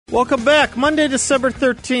Welcome back. Monday, December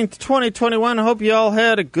 13th, 2021. I hope you all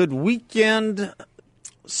had a good weekend.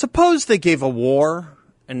 Suppose they gave a war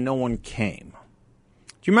and no one came.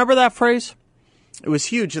 Do you remember that phrase? It was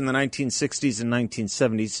huge in the 1960s and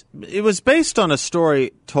 1970s. It was based on a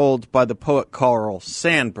story told by the poet Carl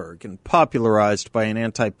Sandburg and popularized by an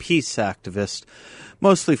anti-peace activist,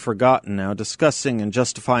 mostly forgotten now, discussing and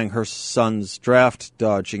justifying her son's draft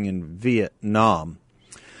dodging in Vietnam.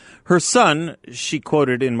 Her son, she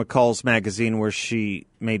quoted in McCall's magazine where she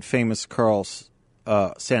made famous Carl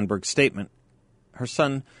Sandburg's statement. Her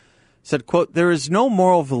son said, quote, "There is no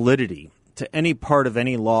moral validity to any part of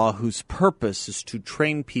any law whose purpose is to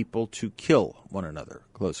train people to kill one another,"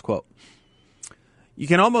 close quote. You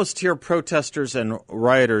can almost hear protesters and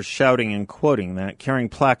rioters shouting and quoting that, carrying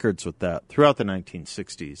placards with that throughout the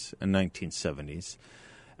 1960s and 1970s.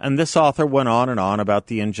 And this author went on and on about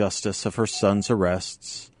the injustice of her son's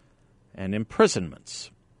arrests and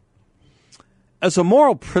imprisonments. As a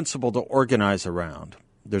moral principle to organize around,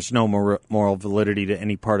 there's no moral validity to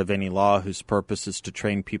any part of any law whose purpose is to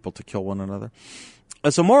train people to kill one another.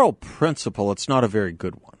 As a moral principle, it's not a very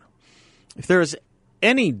good one. If there is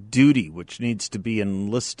any duty which needs to be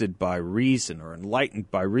enlisted by reason or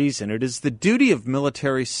enlightened by reason, it is the duty of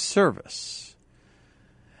military service.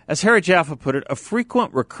 As Harry Jaffa put it, a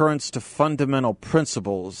frequent recurrence to fundamental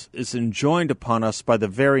principles is enjoined upon us by the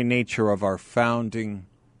very nature of our founding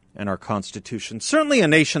and our Constitution. Certainly a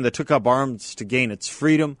nation that took up arms to gain its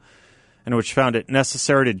freedom and which found it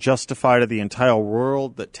necessary to justify to the entire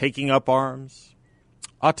world that taking up arms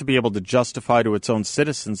ought to be able to justify to its own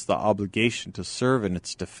citizens the obligation to serve in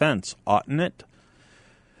its defense, oughtn't it?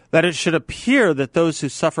 That it should appear that those who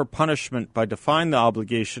suffer punishment by defying the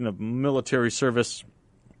obligation of military service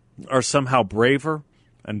are somehow braver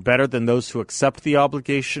and better than those who accept the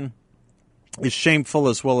obligation is shameful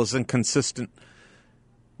as well as inconsistent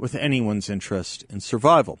with anyone's interest in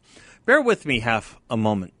survival. Bear with me half a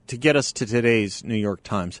moment to get us to today's New York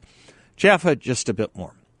Times. Jaffa, just a bit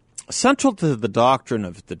more. Central to the doctrine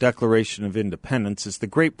of the Declaration of Independence is the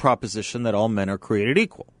great proposition that all men are created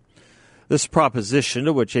equal. This proposition,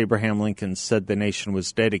 to which Abraham Lincoln said the nation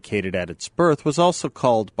was dedicated at its birth, was also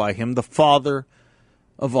called by him the father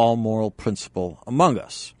of all moral principle among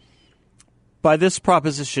us. By this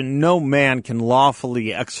proposition, no man can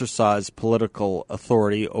lawfully exercise political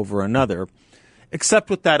authority over another,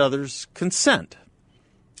 except with that other's consent,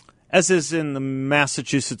 as is in the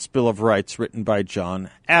Massachusetts Bill of Rights written by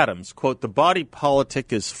John Adams. Quote, "The body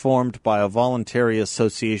politic is formed by a voluntary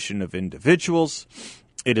association of individuals.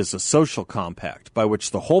 It is a social compact by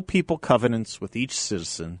which the whole people covenants with each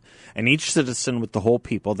citizen, and each citizen with the whole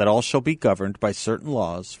people, that all shall be governed by certain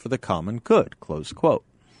laws for the common good." Close quote.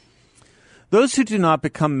 Those who do not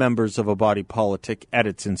become members of a body politic at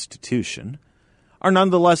its institution are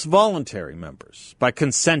nonetheless voluntary members by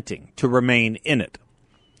consenting to remain in it.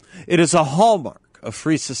 It is a hallmark of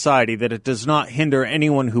free society that it does not hinder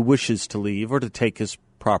anyone who wishes to leave or to take his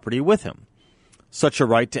property with him. Such a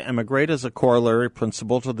right to emigrate is a corollary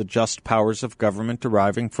principle to the just powers of government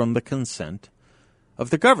deriving from the consent of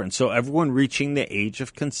the governed. So everyone reaching the age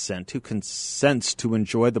of consent who consents to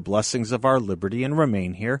enjoy the blessings of our liberty and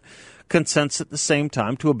remain here consents at the same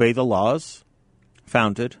time to obey the laws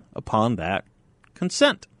founded upon that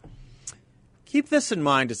consent. Keep this in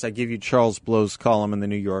mind as I give you Charles Blow's column in the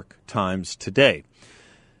New York Times today.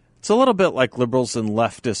 It's a little bit like liberals and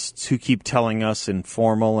leftists who keep telling us in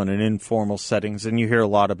formal and in informal settings, and you hear a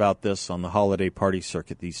lot about this on the holiday party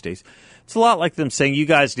circuit these days. It's a lot like them saying, you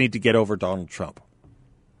guys need to get over Donald Trump.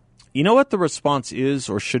 You know what the response is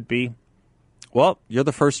or should be? Well, you're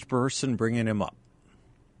the first person bringing him up.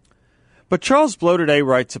 But Charles Blow today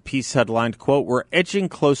writes a piece headlined, quote, "We're edging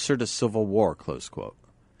closer to civil war," close quote.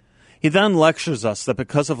 He then lectures us that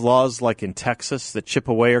because of laws like in Texas that chip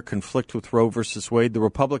away or conflict with Roe v. Wade, the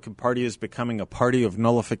Republican Party is becoming a party of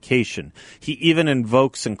nullification. He even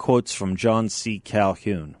invokes and quotes from John C.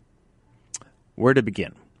 Calhoun. Where to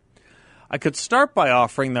begin? I could start by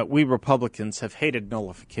offering that we Republicans have hated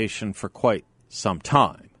nullification for quite some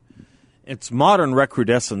time. Its modern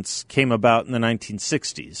recrudescence came about in the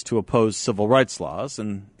 1960s to oppose civil rights laws,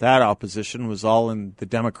 and that opposition was all in the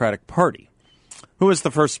Democratic Party. Who was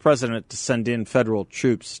the first president to send in federal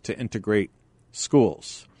troops to integrate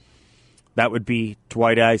schools? That would be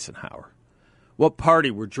Dwight Eisenhower. What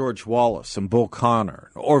party were George Wallace and Bull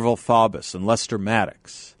Connor, and Orville Faubus and Lester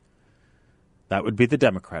Maddox? That would be the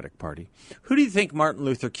Democratic Party. Who do you think Martin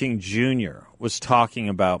Luther King Jr. was talking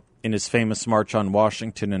about in his famous March on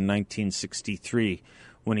Washington in 1963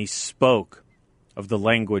 when he spoke of the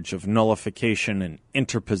language of nullification and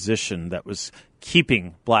interposition that was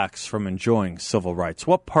keeping blacks from enjoying civil rights?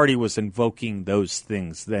 What party was invoking those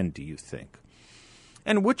things then, do you think?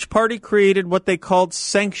 And which party created what they called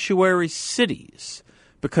sanctuary cities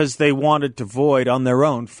because they wanted to void on their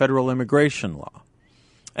own federal immigration law?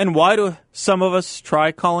 And why do some of us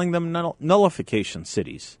try calling them nullification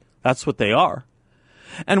cities? That's what they are.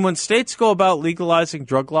 And when states go about legalizing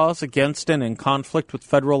drug laws against and in conflict with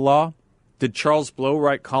federal law, did Charles Blow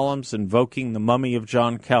write columns invoking the mummy of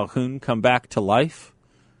John Calhoun come back to life?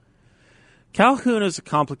 Calhoun is a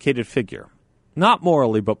complicated figure, not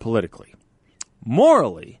morally but politically.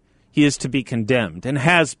 Morally, he is to be condemned, and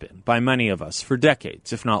has been, by many of us for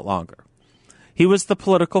decades, if not longer. He was the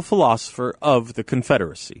political philosopher of the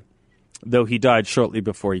Confederacy, though he died shortly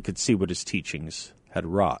before he could see what his teachings had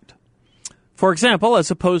wrought. For example,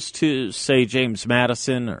 as opposed to, say, James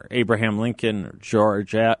Madison or Abraham Lincoln or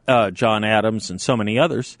John Adams and so many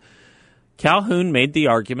others, Calhoun made the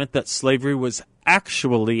argument that slavery was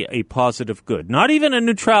actually a positive good, not even a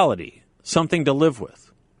neutrality, something to live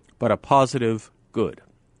with, but a positive good.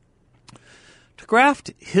 To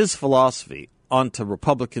graft his philosophy onto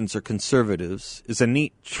Republicans or conservatives is a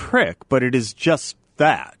neat trick, but it is just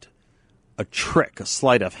that, a trick, a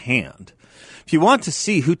sleight of hand. If you want to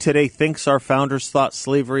see who today thinks our founders thought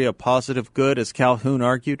slavery a positive good, as Calhoun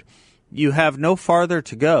argued, you have no farther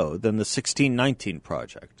to go than the 1619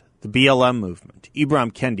 Project, the BLM movement,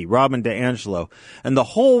 Ibram Kendi, Robin DiAngelo, and the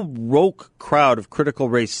whole rogue crowd of critical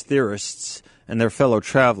race theorists and their fellow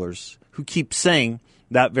travelers who keep saying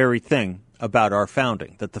that very thing about our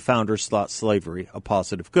founding, that the founders thought slavery a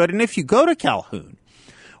positive good. And if you go to Calhoun,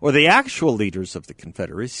 or the actual leaders of the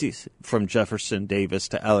Confederacy, from Jefferson Davis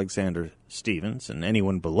to Alexander Stephens and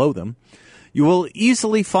anyone below them, you will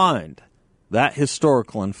easily find that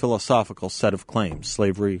historical and philosophical set of claims.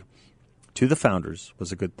 Slavery to the founders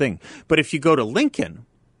was a good thing. But if you go to Lincoln,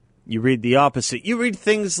 you read the opposite. You read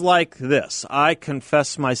things like this: I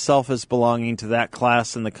confess myself as belonging to that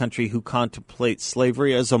class in the country who contemplate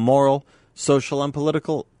slavery as a moral, social, and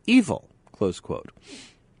political evil, close quote.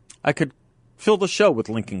 I could fill the show with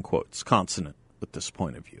Lincoln quotes consonant with this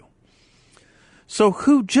point of view. So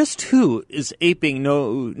who is aping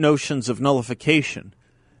notions of nullification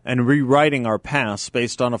and rewriting our past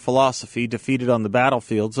based on a philosophy defeated on the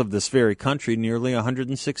battlefields of this very country nearly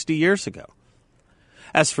 160 years ago?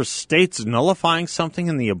 As for states nullifying something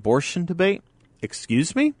in the abortion debate,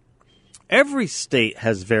 excuse me? Every state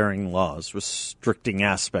has varying laws restricting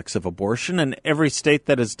aspects of abortion, and every state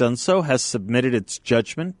that has done so has submitted its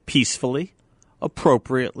judgment peacefully,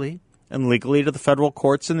 appropriately, and legally to the federal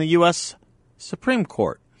courts and the U.S. Supreme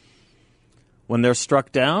Court. When they're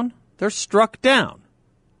struck down, they're struck down.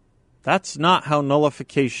 That's not how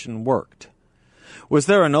nullification worked. Was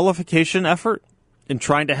there a nullification effort in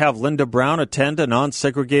trying to have Linda Brown attend a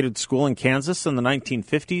non-segregated school in Kansas in the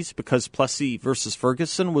 1950s because Plessy versus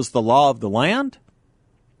Ferguson was the law of the land?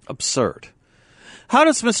 Absurd. How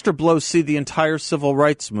does Mr. Blow see the entire civil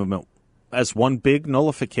rights movement? As one big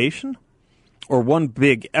nullification? Or one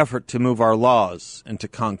big effort to move our laws into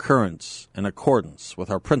concurrence and accordance with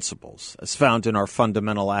our principles as found in our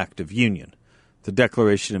fundamental act of union, the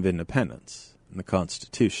Declaration of Independence, and the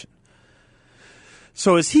Constitution?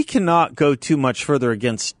 So as he cannot go too much further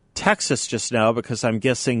against Texas just now, because I'm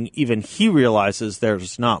guessing even he realizes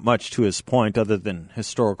there's not much to his point other than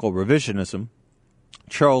historical revisionism,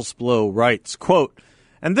 Charles Blow writes, quote,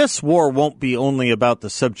 "And this war won't be only about the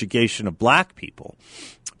subjugation of black people,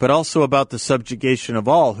 but also about the subjugation of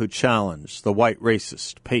all who challenge the white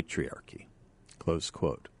racist patriarchy." Close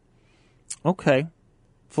quote. Okay,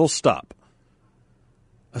 full stop.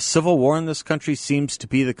 A civil war in this country seems to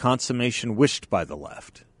be the consummation wished by the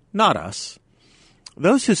left, not us.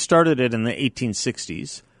 Those who started it in the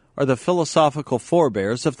 1860s are the philosophical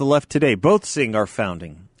forebears of the left today, both seeing our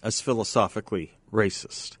founding as philosophically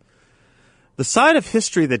racist. The side of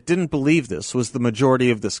history that didn't believe this was the majority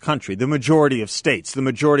of this country, the majority of states, the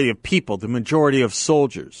majority of people, the majority of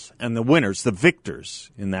soldiers, and the winners, the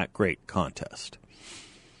victors in that great contest.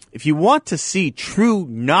 If you want to see true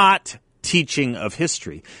not teaching of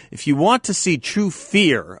history, if you want to see true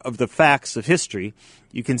fear of the facts of history,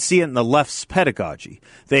 you can see it in the left's pedagogy.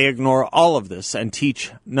 They ignore all of this and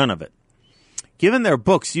teach none of it. Given their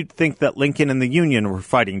books, you'd think that Lincoln and the Union were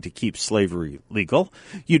fighting to keep slavery legal.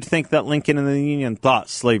 You'd think that Lincoln and the Union thought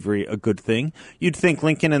slavery a good thing. You'd think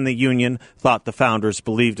Lincoln and the Union thought the founders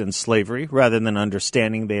believed in slavery rather than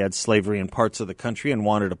understanding they had slavery in parts of the country and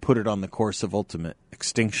wanted to put it on the course of ultimate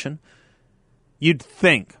extinction. You'd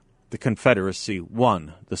think the Confederacy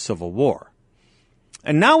won the Civil War.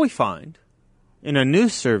 And now we find, in a new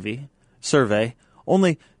survey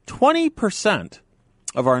Only 20%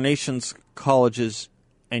 of our nation's colleges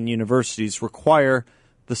and universities require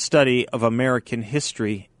the study of American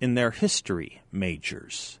history in their history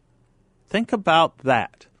majors. Think about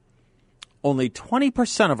that. Only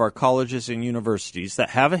 20% of our colleges and universities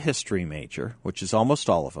that have a history major, which is almost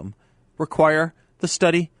all of them, require the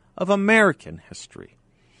study of American history.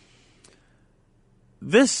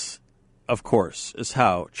 This, of course, is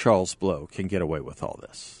how Charles Blow can get away with all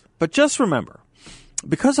this. But just remember,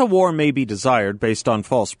 because a war may be desired based on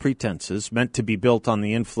false pretenses meant to be built on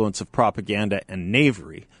the influence of propaganda and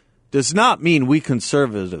knavery, does not mean we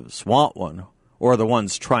conservatives want one or are the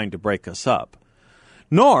ones trying to break us up.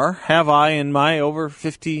 Nor have I, in my over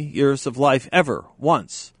 50 years of life, ever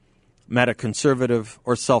once met a conservative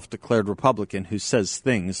or self-declared Republican who says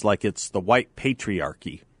things like it's the white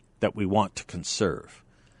patriarchy that we want to conserve.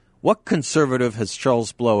 What conservative has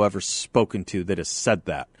Charles Blow ever spoken to that has said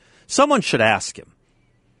that? Someone should ask him.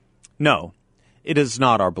 No, it is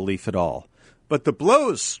not our belief at all. But the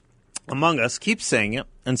Blows among us keep saying it,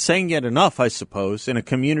 and saying it enough, I suppose, in a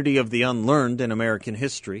community of the unlearned in American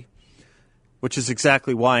history, which is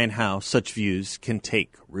exactly why and how such views can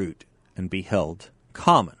take root and be held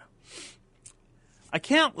common. I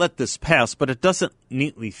can't let this pass, but it doesn't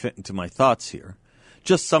neatly fit into my thoughts here.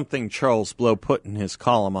 Just something Charles Blow put in his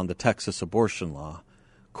column on the Texas abortion law.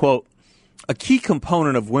 Quote, "A key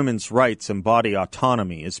component of women's rights and body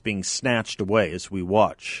autonomy is being snatched away as we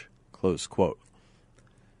watch." Close quote.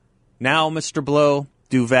 Now, Mr. Blow,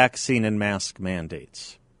 do vaccine and mask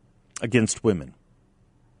mandates against women,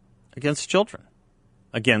 against children,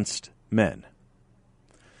 against men.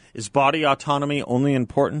 Is body autonomy only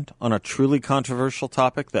important on a truly controversial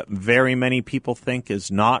topic that very many people think is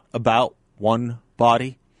not about one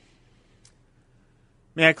body?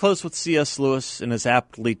 May I close with C.S. Lewis in his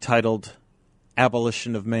aptly titled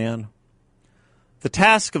Abolition of Man? The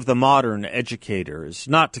task of the modern educator is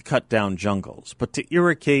not to cut down jungles, but to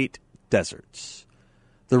irrigate deserts.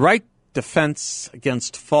 The right defense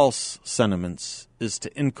against false sentiments is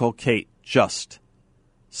to inculcate just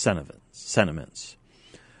sentiments.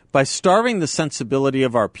 By starving the sensibility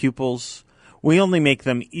of our pupils, we only make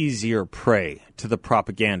them easier prey to the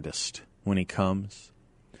propagandist when he comes.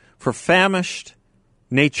 For famished,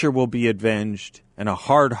 nature will be avenged, and a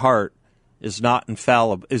hard heart is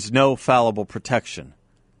no fallible protection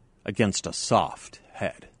against a soft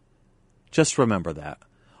head. Just remember that.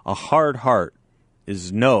 A hard heart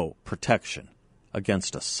is no protection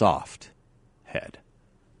against a soft head.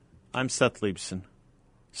 I'm Seth Leibson,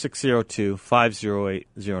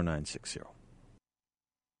 602-508-0960.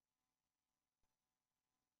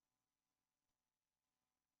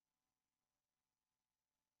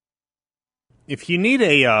 If you need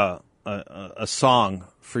a song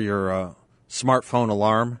for your smartphone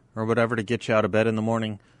alarm or whatever to get you out of bed in the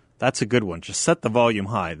morning, that's a good one. Just set the volume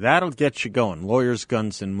high. That'll get you going. Lawyers,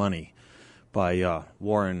 Guns, and Money by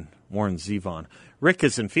Warren Zevon. Rick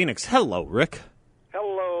is in Phoenix. Hello, Rick.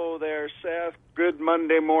 Hello there, Seth. Good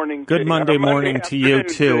Monday morning. Good Monday morning to you,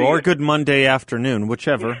 too. Or good Monday afternoon,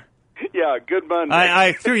 whichever. Yeah, good Monday.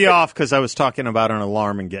 I threw you off because I was talking about an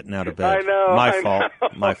alarm and getting out of bed. I know.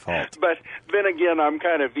 My fault. But then again, I'm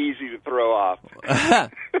kind of easy to throw off.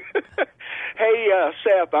 Hey,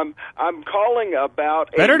 Seth, I'm calling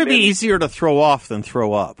about... Better to be easier to throw off than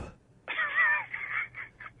throw up.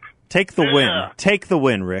 Take the win. Take the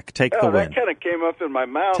win, Rick. Take the win. That kind of came up in my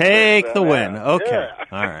mouth. Take the win. Okay. Yeah.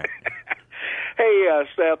 All right. Hey,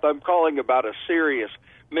 Seth, I'm calling about a serious,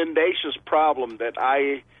 mendacious problem that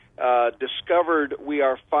I discovered we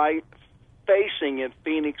are facing in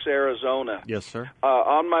Phoenix, Arizona. Yes, sir.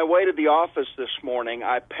 On my way to the office this morning,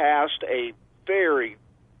 I passed a very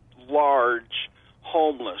large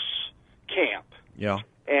homeless camp. Yeah.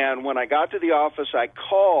 And when I got to the office, I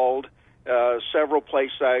called several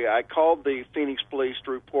places. I called the Phoenix police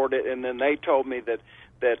to report it, and then they told me that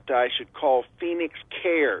I should call Phoenix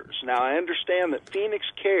Cares. Now, I understand that Phoenix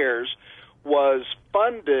Cares was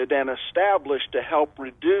funded and established to help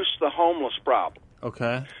reduce the homeless problem.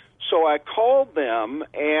 Okay. So I called them,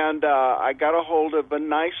 and I got a hold of a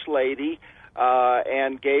nice lady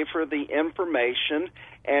and gave her the information,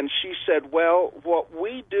 and she said, well, what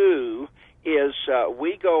we do is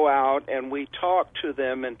we go out and we talk to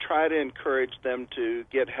them and try to encourage them to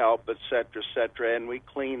get help, et cetera, and we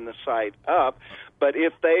clean the site up. But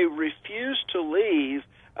if they refuse to leave,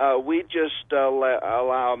 we just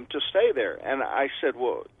allow them to stay there. And I said,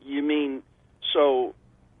 well, you mean, so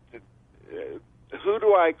who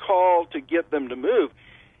do I call to get them to move?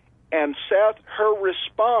 And Seth, her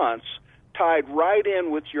response tied right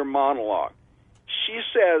in with your monologue. She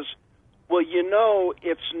says, well, you know,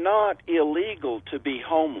 it's not illegal to be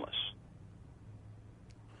homeless.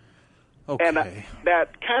 Okay. And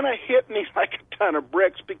that kind of hit me like a ton of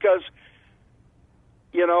bricks because,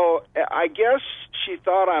 you know, I guess she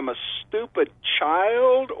thought I'm a stupid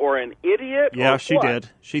child or an idiot. Yeah, or she what. did.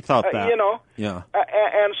 She thought that. You know. Yeah.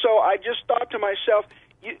 And so I just thought to myself,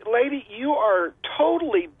 lady, you are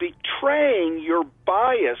totally betraying your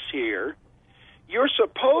bias here. You're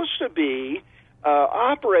supposed to be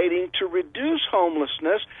operating to reduce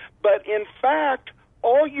homelessness, but in fact,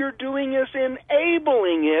 all you're doing is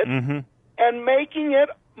enabling it and making it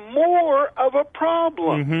more of a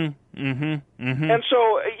problem. And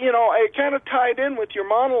so, you know, it kind of tied in with your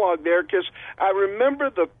monologue there because I remember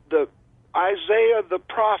the Isaiah the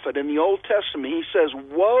prophet in the Old Testament. He says,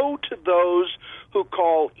 "Woe to those who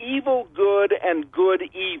call evil good and good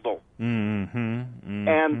evil."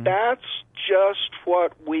 And that's just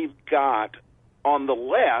what we've got on the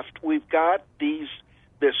left. We've got this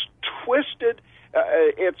twisted.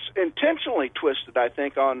 It's intentionally twisted, I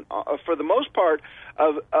think, on for the most part,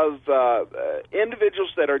 of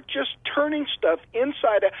individuals that are just turning stuff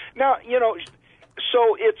inside out. Now, you know,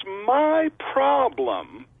 so it's my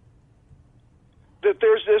problem that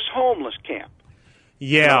there's this homeless camp.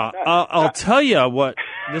 Yeah, I'll tell you what.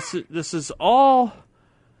 This is all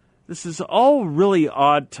really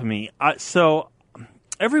odd to me. So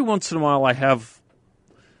every once in a while, I have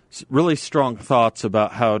really strong thoughts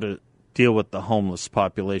about how to deal with the homeless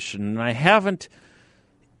population, and I haven't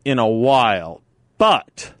in a while.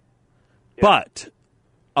 But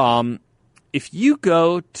if you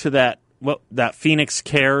go to that Phoenix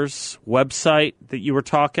Cares website that you were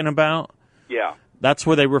talking about, yeah, that's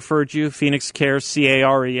where they referred you, Phoenix Cares,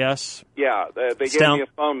 CARES. Yeah, they gave me a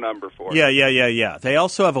phone number for it. Yeah. They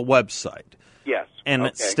also have a website. Yes. And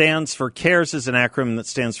it stands for, CARES is an acronym that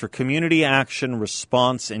stands for Community Action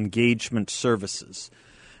Response Engagement Services.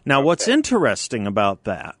 Now, what's interesting about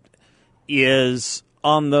that is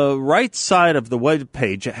on the right side of the web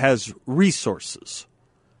page, it has resources.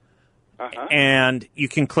 And you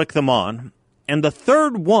can click them on. And the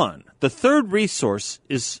third resource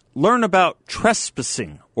is learn about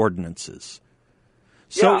trespassing ordinances.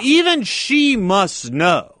 So even she must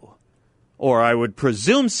know, or I would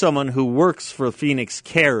presume someone who works for Phoenix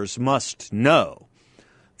Cares must know,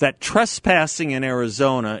 that trespassing in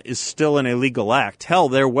Arizona is still an illegal act. Hell,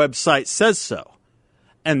 their website says so.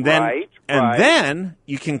 And then then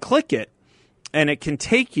you can click it, and it can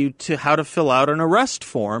take you to how to fill out an arrest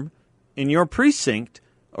form in your precinct,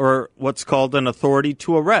 or what's called an authority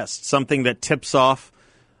to arrest, something that tips off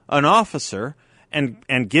an officer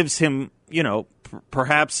and gives him, you know,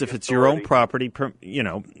 perhaps if it's your own property, you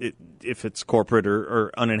know, if it's corporate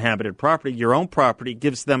or uninhabited property, your own property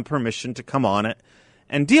gives them permission to come on it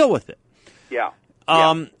and deal with it.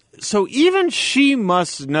 So even she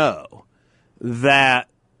must know that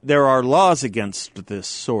there are laws against this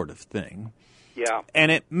sort of thing. Yeah.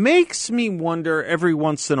 And it makes me wonder every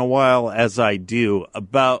once in a while, as I do,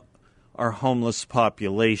 about our homeless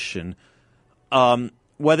population,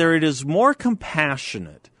 whether it is more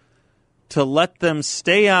compassionate to let them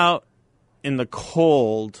stay out in the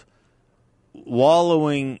cold,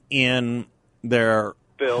 wallowing in their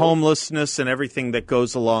homelessness and everything that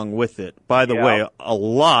goes along with it. By the way,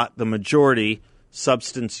 the majority,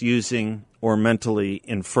 substance using or mentally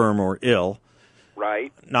infirm or ill.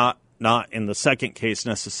 Right. Not in the second case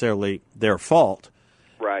necessarily their fault.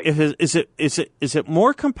 Right. Is it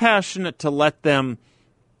more compassionate to let them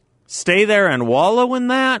stay there and wallow in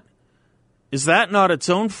that? Is that not its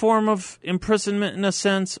own form of imprisonment in a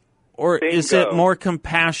sense? Or is it more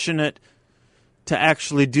compassionate to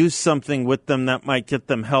actually do something with them that might get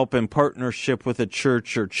them help in partnership with a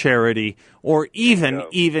church or charity, or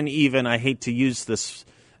even, I hate to use this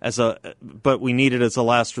but we need it as a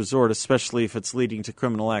last resort, especially if it's leading to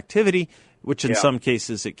criminal activity, which in some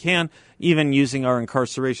cases it can, even using our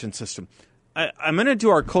incarceration system. I'm going to do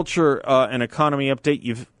our culture and economy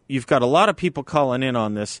update. You've got a lot of people calling in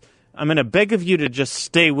on this. I'm going to beg of you to just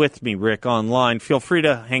stay with me, Rick, online. Feel free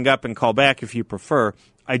to hang up and call back if you prefer.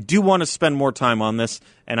 I do want to spend more time on this,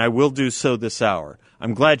 and I will do so this hour.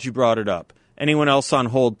 I'm glad you brought it up. Anyone else on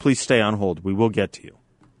hold, please stay on hold. We will get to you.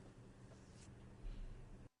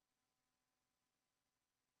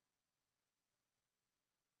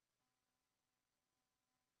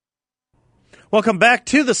 Welcome back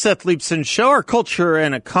to the Seth Leibsohn Show. Our culture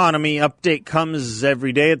and economy update comes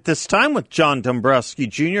every day at this time with John Dombrowski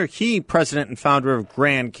Jr. He, president and founder of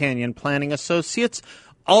Grand Canyon Planning Associates,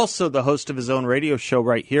 also the host of his own radio show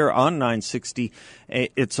right here on 960.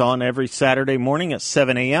 It's on every Saturday morning at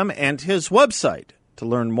 7 a.m. And his website, To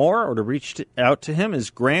learn more or to reach out to him is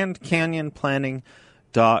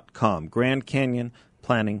GrandCanyonPlanning.com.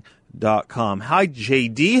 GrandCanyonPlanning.com. Hi,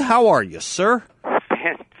 J.D. How are you, sir?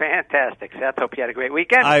 Fantastic, Seth. Hope you had a great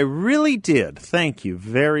weekend. I really did. Thank you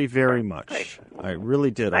very, very much. Great. I really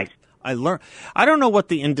did. Nice. I learned. I don't know what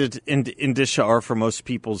the indicia are for most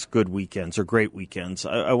people's good weekends or great weekends.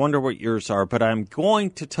 I wonder what yours are, but I'm going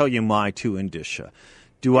to tell you my two indicia.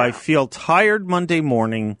 Do I feel tired Monday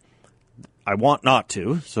morning? I want not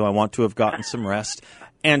to, so I want to have gotten some rest.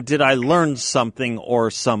 And did I learn something or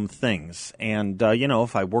some things? And,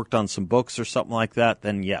 if I worked on some books or something like that,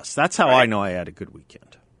 then yes. That's how I know I had a good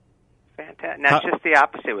weekend. Fantastic. Now, it's just the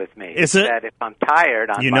opposite with me. Is it? That if I'm tired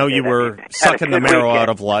on Monday, you were sucking the marrow out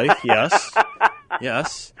of life, yes.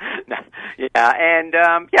 Yes.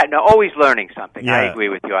 Always learning something. Yeah. I agree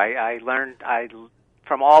with you. I learned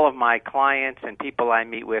from all of my clients and people I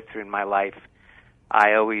meet with through my life.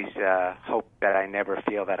 I always hope that I never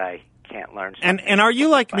feel that I can't learn something. And are you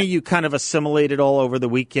like me? You kind of assimilate it all over the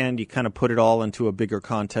weekend. You kind of put it all into a bigger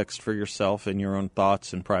context for yourself and your own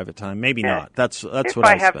thoughts and private time. Maybe not. That's what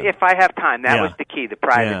I spend. If I have time, that was the key, the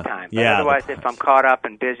private time. But otherwise, if I'm caught up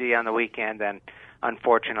and busy on the weekend, then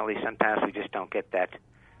unfortunately, sometimes we just don't get that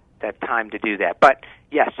time to do that. But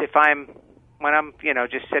yes, when I'm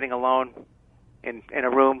just sitting alone in a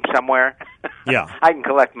room somewhere, I can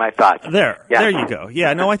collect my thoughts. There you go.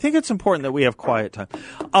 Yeah, no, I think it's important that we have quiet time.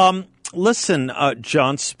 Listen,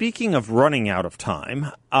 John, speaking of running out of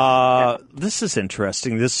time, this is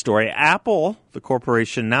interesting, this story. Apple, the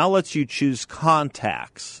corporation, now lets you choose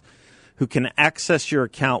contacts who can access your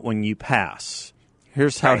account when you pass.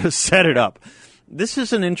 Here's how to set it up. This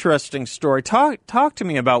is an interesting story. Talk to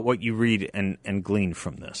me about what you read and glean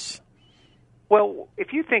from this. Well,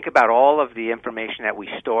 if you think about all of the information that we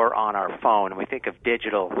store on our phone, and we think of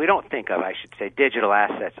digital, we don't think of, I should say, digital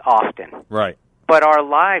assets often. Right. But our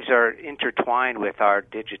lives are intertwined with our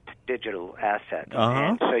digital assets,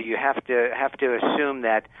 and so you have to assume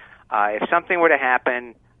that if something were to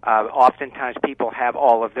happen, oftentimes people have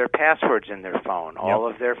all of their passwords in their phone, all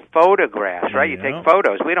of their photographs. Right? You take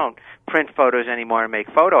photos. We don't print photos anymore and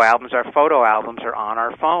make photo albums. Our photo albums are on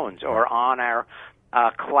our phones or on our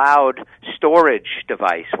cloud storage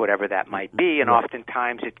device, whatever that might be, and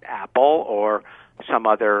oftentimes it's Apple or some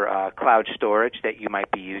other cloud storage that you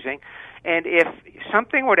might be using. And if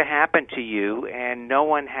something were to happen to you and no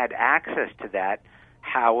one had access to that,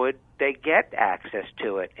 how would they get access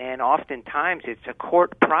to it? And oftentimes it's a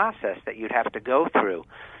court process that you'd have to go through.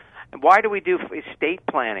 And why do we do estate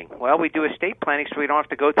planning? Well, we do estate planning so we don't have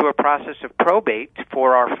to go through a process of probate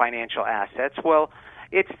for our financial assets. Well,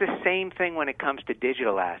 it's the same thing when it comes to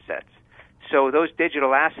digital assets. So those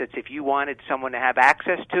digital assets, if you wanted someone to have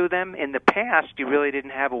access to them, in the past, you really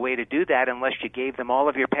didn't have a way to do that unless you gave them all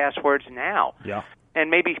of your passwords now. Yeah. And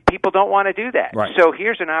maybe people don't want to do that. Right. So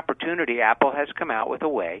here's an opportunity. Apple has come out with a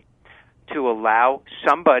way to allow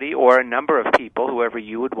somebody or a number of people, whoever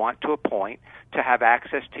you would want to appoint, to have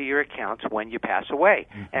access to your accounts when you pass away.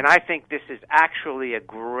 Mm-hmm. And I think this is actually a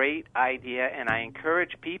great idea, and I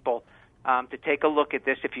encourage people to take a look at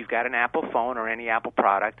this if you've got an Apple phone or any Apple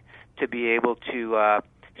product, to be able to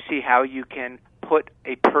see how you can put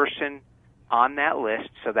a person on that list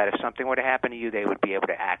so that if something were to happen to you, they would be able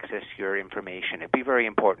to access your information. It'd be very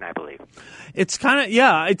important, I believe. It's kind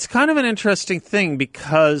of an interesting thing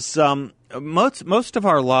because most of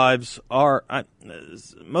our lives are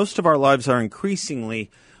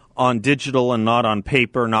increasingly on digital and not on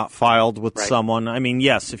paper, not filed with someone. I mean,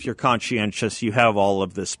 yes, if you're conscientious, you have all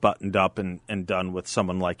of this buttoned up and done with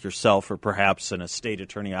someone like yourself or perhaps an estate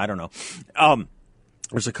attorney. I don't know.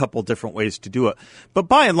 There's a couple different ways to do it. But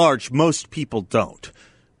by and large, most people don't.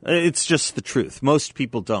 It's just the truth. Most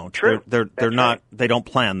people don't. True. They're not. They don't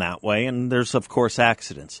plan that way, and there's of course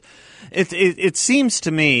accidents. It seems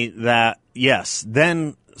to me that yes,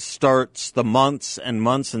 then starts the months and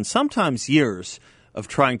months and sometimes years of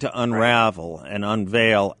trying to unravel and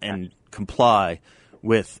unveil and comply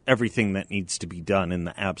with everything that needs to be done in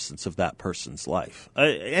the absence of that person's life.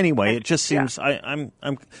 Anyway, it just seems I'm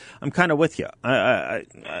kind of with you. I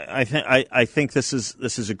think this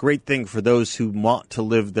is a great thing for those who want to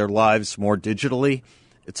live their lives more digitally.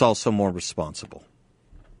 It's also more responsible.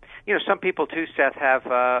 You know, some people too, Seth, have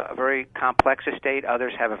a very complex estate.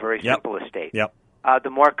 Others have a very simple estate. Yep. The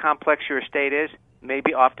more complex your estate is,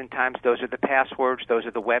 maybe oftentimes those are the passwords, those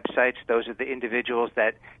are the websites, those are the individuals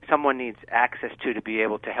that someone needs access to be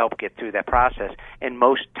able to help get through that process. And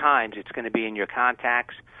most times it's going to be in your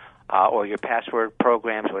contacts or your password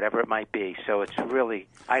programs, whatever it might be. So it's really,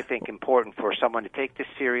 I think, important for someone to take this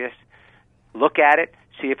serious, look at it,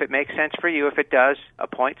 See if it makes sense for you. If it does,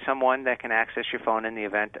 appoint someone that can access your phone in the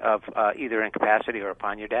event of either incapacity or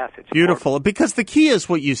upon your death. It's beautiful. important. Because the key is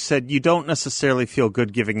what you said. You don't necessarily feel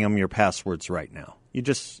good giving them your passwords right now. You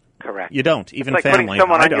just... Correct. You don't. Even it's like family. putting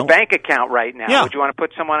someone on your bank account right now. Yeah. Would you want to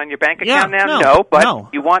put someone on your bank account now? No,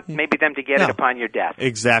 but you want maybe them to get it upon your death.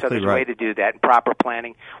 Exactly so there's right. a way to do that, proper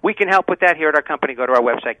planning. We can help with that here at our company. Go to our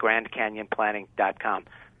website, GrandCanyonPlanning.com.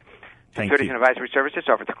 Securities and Advisory Services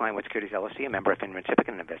offered to Client One Securities LLC, a member of FINRA SIPC,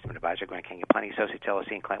 and an investment advisor. Grand Canyon Planning Associates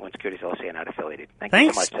LLC and Client One Securities LLC are not affiliated.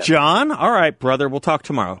 Thanks so much, John. All right, brother. We'll talk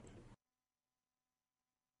tomorrow.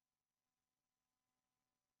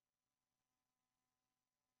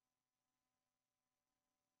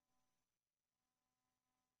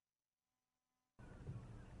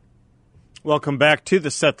 Welcome back to the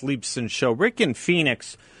Seth Leibsohn Show. Rick in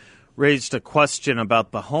Phoenix raised a question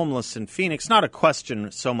about the homeless in Phoenix. Not a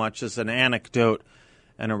question so much as an anecdote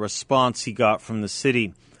and a response he got from the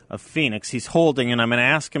city of Phoenix. He's holding, and I'm going to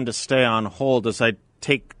ask him to stay on hold as I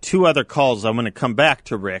take two other calls. I'm going to come back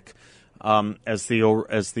to Rick as the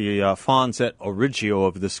Fonz et Origio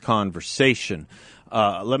of this conversation.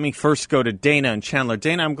 Let me first go to Dana and Chandler.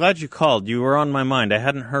 Dana, I'm glad you called. You were on my mind. I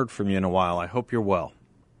hadn't heard from you in a while. I hope you're well.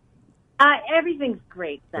 Everything's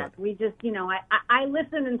great, Seth. We just, I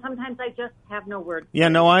listen, and sometimes I just have no words. Yeah,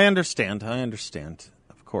 no, I understand.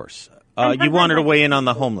 Of course. You wanted to weigh in on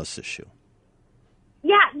the homeless issue.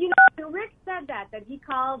 Yeah, Rick said that he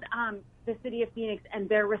called the city of Phoenix and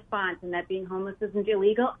their response, and that being homeless isn't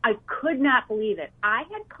illegal. I could not believe it. I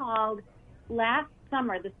had called last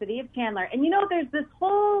summer the city of Chandler, and there's this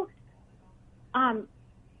whole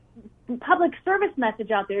public service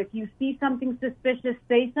message out there. If you see something suspicious,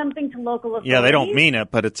 say something to local authorities. Yeah, they don't mean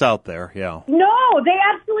it, but it's out there, yeah. No, they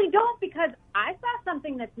absolutely don't, because I saw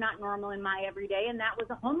something that's not normal in my everyday, and that was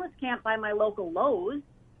a homeless camp by my local Lowe's.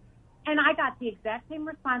 And I got the exact same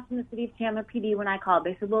response from the city of Chandler PD when I called.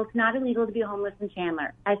 They said, well, it's not illegal to be homeless in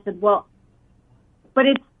Chandler. I said, well, but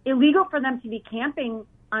it's illegal for them to be camping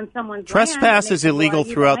on someone's Trespass land. is illegal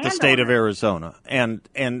throughout the state of Arizona. And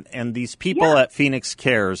these people at Phoenix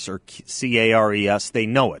Cares, or CARES, they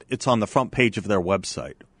know it. It's on the front page of their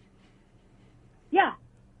website. Yeah.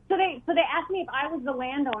 So they asked me if I was the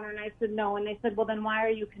landowner, and I said no. And they said, well, then why are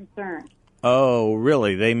you concerned? Oh,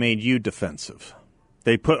 really? They made you defensive.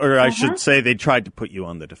 I should say, they tried to put you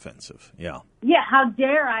on the defensive. Yeah. Yeah. How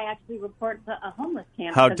dare I actually report to a homeless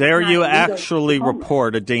camp? How dare you actually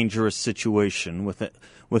report a dangerous situation with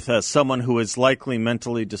someone who is likely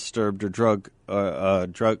mentally disturbed or drug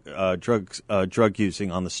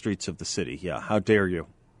using on the streets of the city? Yeah. How dare you?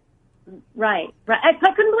 Right. I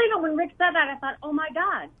couldn't believe it when Rick said that. I thought, oh my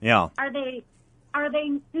God. Yeah.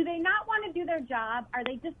 Do they not want to do their job? Are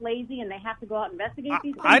they just lazy and they have to go out and investigate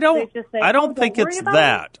these things? I don't think it's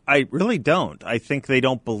that. It? I really don't. I think they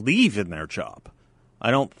don't believe in their job.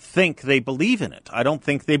 I don't think they believe in it. I don't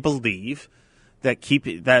think they believe that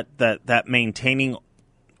that maintaining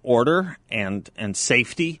order and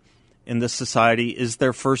safety in this society is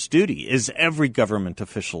their first duty, is every government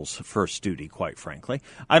official's first duty, quite frankly.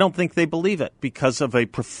 I don't think they believe it because of a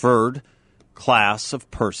preferred class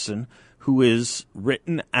of person who is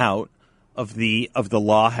written out of the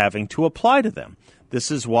law having to apply to them.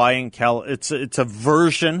 This is why it's a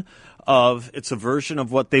version of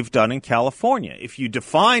what they've done in California. If you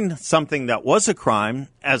define something that was a crime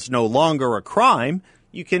as no longer a crime,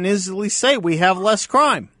 you can easily say we have less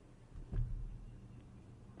crime.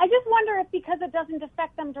 I just wonder if because it doesn't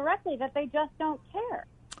affect them directly that they just don't care.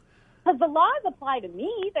 Because the laws apply to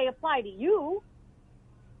me, they apply to you.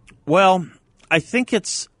 Well, I think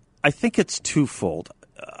it's twofold.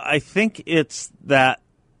 I think it's that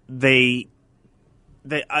I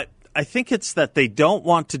think it's that they don't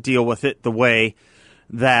want to deal with it the way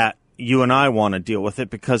that you and I want to deal with it,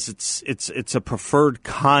 because it's a preferred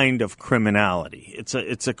kind of criminality.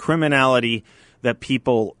 It's a criminality that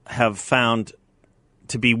people have found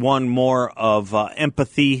to be one more of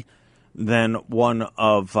empathy than one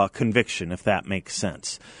of conviction, if that makes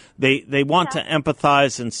sense. They want to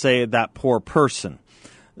empathize and say that poor person.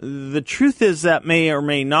 The truth is that may or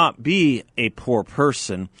may not be a poor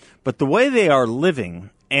person, but the way they are living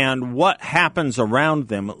and what happens around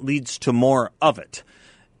them leads to more of it.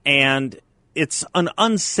 And it's an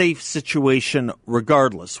unsafe situation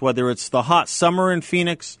regardless, whether it's the hot summer in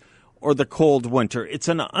Phoenix or the cold winter. It's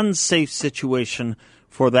an unsafe situation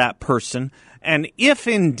for that person. And if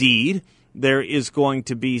indeed there is going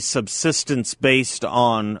to be subsistence based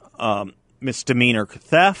on misdemeanor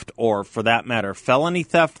theft, or for that matter, felony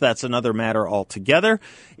theft, that's another matter altogether.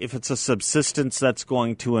 If it's a subsistence that's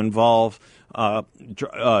going to involve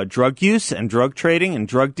drug use and drug trading and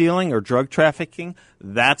drug dealing or drug trafficking,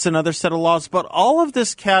 that's another set of laws. But all of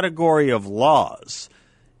this category of laws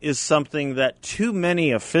is something that too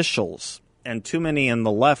many officials and too many in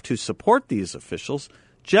the left who support these officials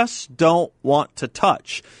just don't want to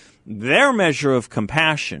touch. Their measure of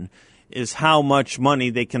compassion is how much money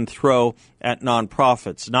they can throw at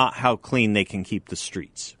nonprofits, not how clean they can keep the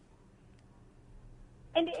streets.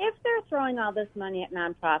 And if they're throwing all this money at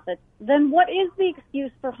nonprofits, then what is the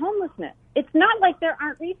excuse for homelessness? It's not like there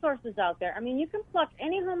aren't resources out there. I mean, you can pluck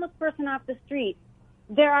any homeless person off the street.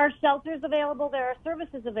 There are shelters available. There are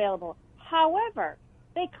services available. However,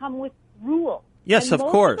 they come with rules. Yes, and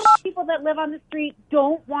of course. Most of the people that live on the street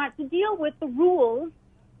don't want to deal with the rules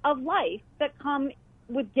of life that come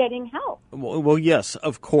with getting help. Well, yes,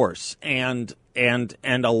 of course. And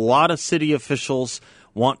a lot of city officials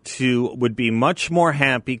would be much more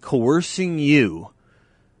happy coercing you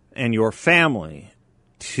and your family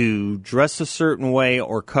to dress a certain way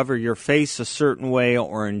or cover your face a certain way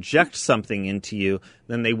or inject something into you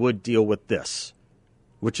than they would deal with this,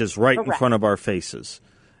 which is right in front of our faces.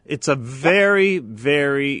 It's a very,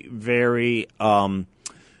 very, very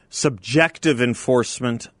subjective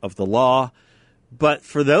enforcement of the law. But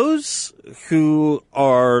for those who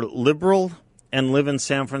are liberal and live in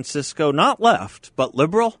San Francisco, not left, but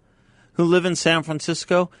liberal, who live in San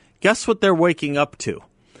Francisco, guess what they're waking up to?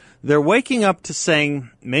 They're waking up to saying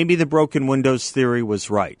maybe the broken windows theory was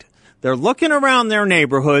right. They're looking around their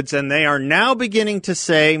neighborhoods and they are now beginning to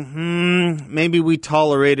say, maybe we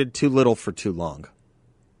tolerated too little for too long.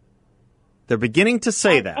 They're beginning to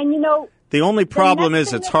say that. And, you know, the only problem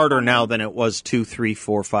is it's harder now than it was 2, 3,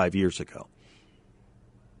 4, 5 years ago.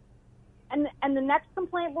 And the next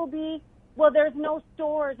complaint will be, well, there's no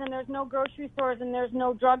stores and there's no grocery stores and there's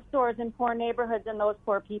no drug stores in poor neighborhoods and those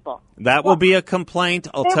poor people. That will be a complaint.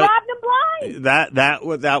 They robbed them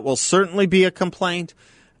blind. That will certainly be a complaint.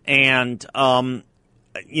 And,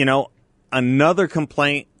 another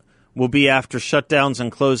complaint will be after shutdowns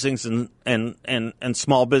and closings and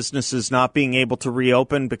small businesses not being able to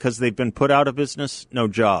reopen because they've been put out of business. No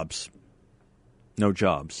jobs. No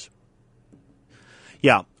jobs.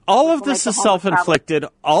 Yeah. All of this is self-inflicted.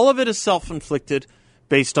 All of it is self-inflicted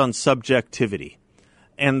based on subjectivity.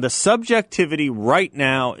 And the subjectivity right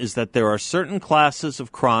now is that there are certain classes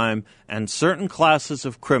of crime and certain classes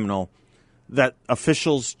of criminal that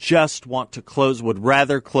officials just would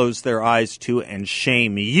rather close their eyes to and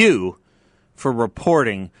shame you for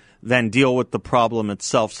reporting than deal with the problem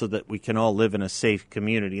itself so that we can all live in a safe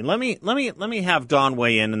community. Let me have Don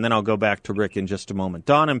weigh in, and then I'll go back to Rick in just a moment.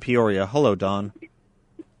 Don in Peoria. Hello, Don.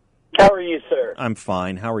 How are you, sir? I'm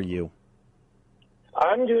fine. How are you?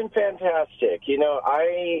 I'm doing fantastic. You know,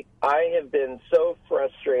 I have been so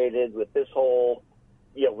frustrated with this whole,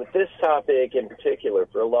 with this topic in particular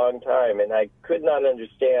for a long time, and I could not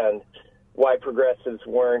understand why progressives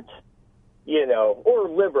weren't, or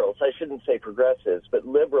liberals, I shouldn't say progressives, but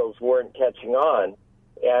liberals weren't catching on.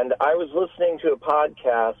 And I was listening to a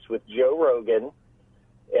podcast with Joe Rogan,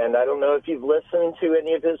 and I don't know if you've listened to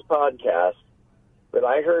any of his podcasts, but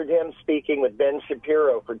I heard him speaking with Ben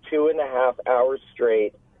Shapiro for 2.5 hours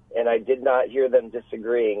straight, and I did not hear them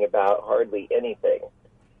disagreeing about hardly anything.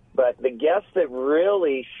 But the guest that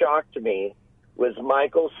really shocked me was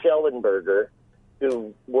Michael Schellenberger,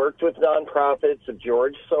 who worked with nonprofits of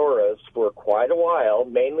George Soros for quite a while,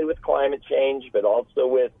 mainly with climate change, but also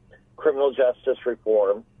with criminal justice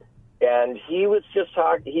reform. And he was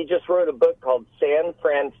he just wrote a book called San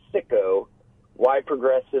Francisco, Why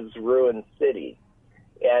Progressives Ruin Cities.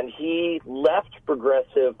 And he left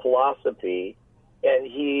progressive philosophy,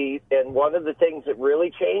 and one of the things that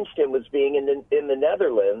really changed him was being in the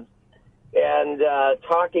Netherlands and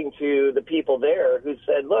talking to the people there who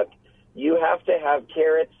said, look, you have to have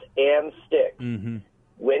carrots and sticks. Mm-hmm.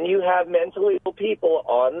 When you have mentally ill people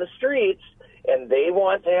on the streets and they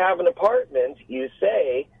want to have an apartment, you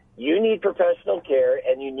say, you need professional care,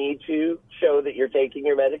 and you need to show that you're taking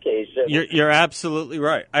your medication. You're absolutely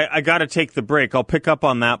right. I got to take the break. I'll pick up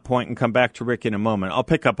on that point and come back to Rick in a moment. I'll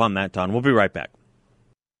pick up on that, Don. We'll be right back.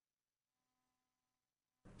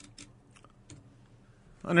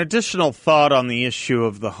 An additional thought on the issue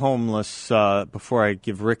of the homeless before I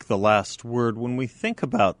give Rick the last word. When we think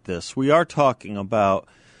about this, we are talking about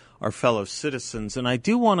our fellow citizens, and I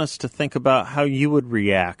do want us to think about how you would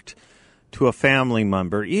react to a family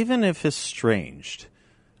member, even if estranged,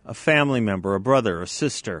 a family member, a brother, a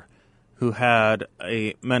sister, who had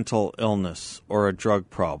a mental illness or a drug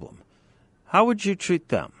problem. How would you treat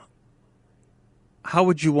them? how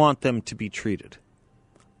would you want them to be treated?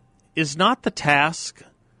 Is not the task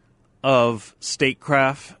of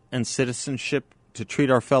statecraft and citizenship to treat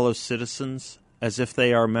our fellow citizens as if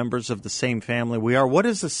they are members of the same family we are? What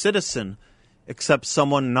is a citizen except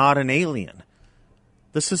someone not an alien?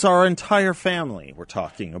 This is our entire family we're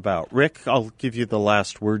talking about. Rick, I'll give you the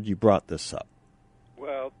last word. You brought this up.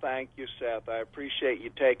 Well, thank you, Seth. I appreciate you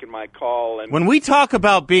taking my call. And when we talk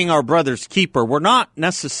about being our brother's keeper, we're not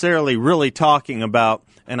necessarily really talking about,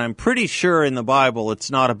 and I'm pretty sure in the Bible it's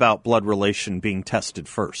not about blood relation being tested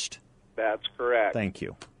first. That's correct. Thank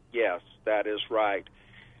you. Yes, that is right.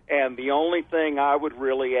 And the only thing I would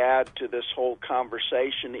really add to this whole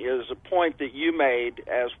conversation is a point that you made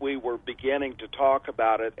as we were beginning to talk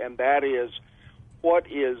about it, and that is,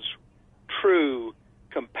 what is true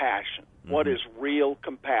compassion? What is real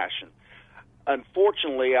compassion?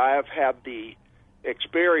 Unfortunately, I have had the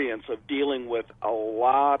experience of dealing with a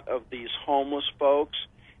lot of these homeless folks,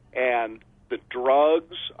 and the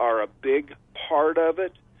drugs are a big part of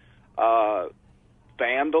it.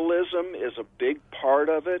 Vandalism is a big part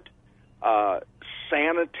of it.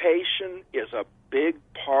 Sanitation is a big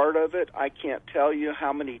part of it. I can't tell you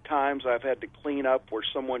how many times I've had to clean up where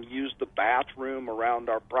someone used the bathroom around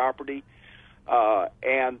our property.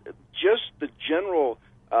 And just the general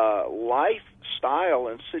lifestyle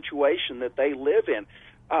and situation that they live in.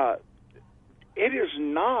 It is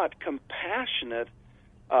not compassionate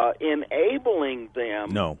enabling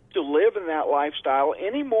them to live in that lifestyle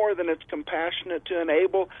any more than it's compassionate to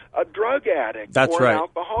enable a drug addict or an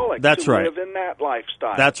alcoholic to live in that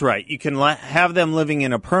lifestyle. That's right. You can have them living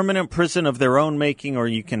in a permanent prison of their own making, or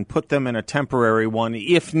you can put them in a temporary one,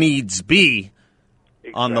 if needs be,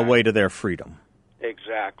 on the way to their freedom.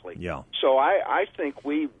 Exactly. Yeah. So I think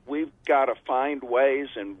we've got to find ways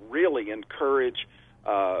and really encourage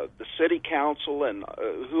the city council and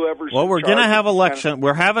whoever's. Well, we're going to have election.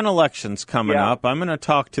 We're having elections coming Yeah. up. I'm going to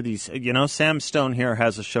talk to these. Sam Stone here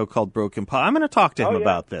has a show called Broken Pot. I'm going to talk to him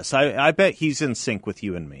about this. I bet he's in sync with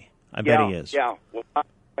you and me. I bet he is. Yeah. Well, I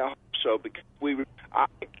hope so, because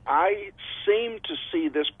I seem to see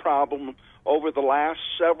this problem over the last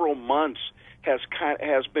several months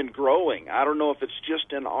has been growing. I don't know if it's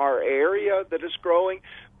just in our area that it's growing,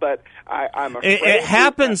 but I'm afraid it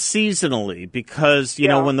happens seasonally because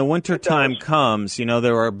when the winter time comes,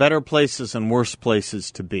 there are better places and worse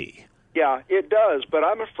places to be. Yeah, it does. But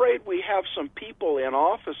I'm afraid we have some people in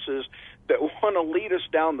offices that want to lead us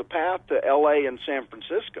down the path to L.A. and San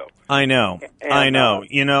Francisco. I know.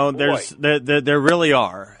 There really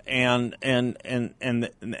are, and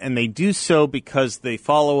they do so because they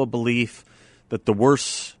follow a belief that the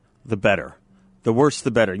worse, the better. The worse,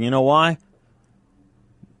 the better. You know why?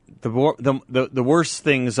 The worse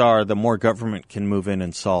things are, the more government can move in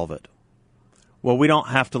and solve it. Well, we don't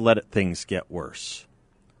have to let things get worse.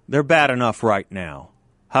 They're bad enough right now.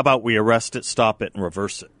 How about we arrest it, stop it, and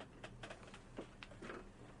reverse it?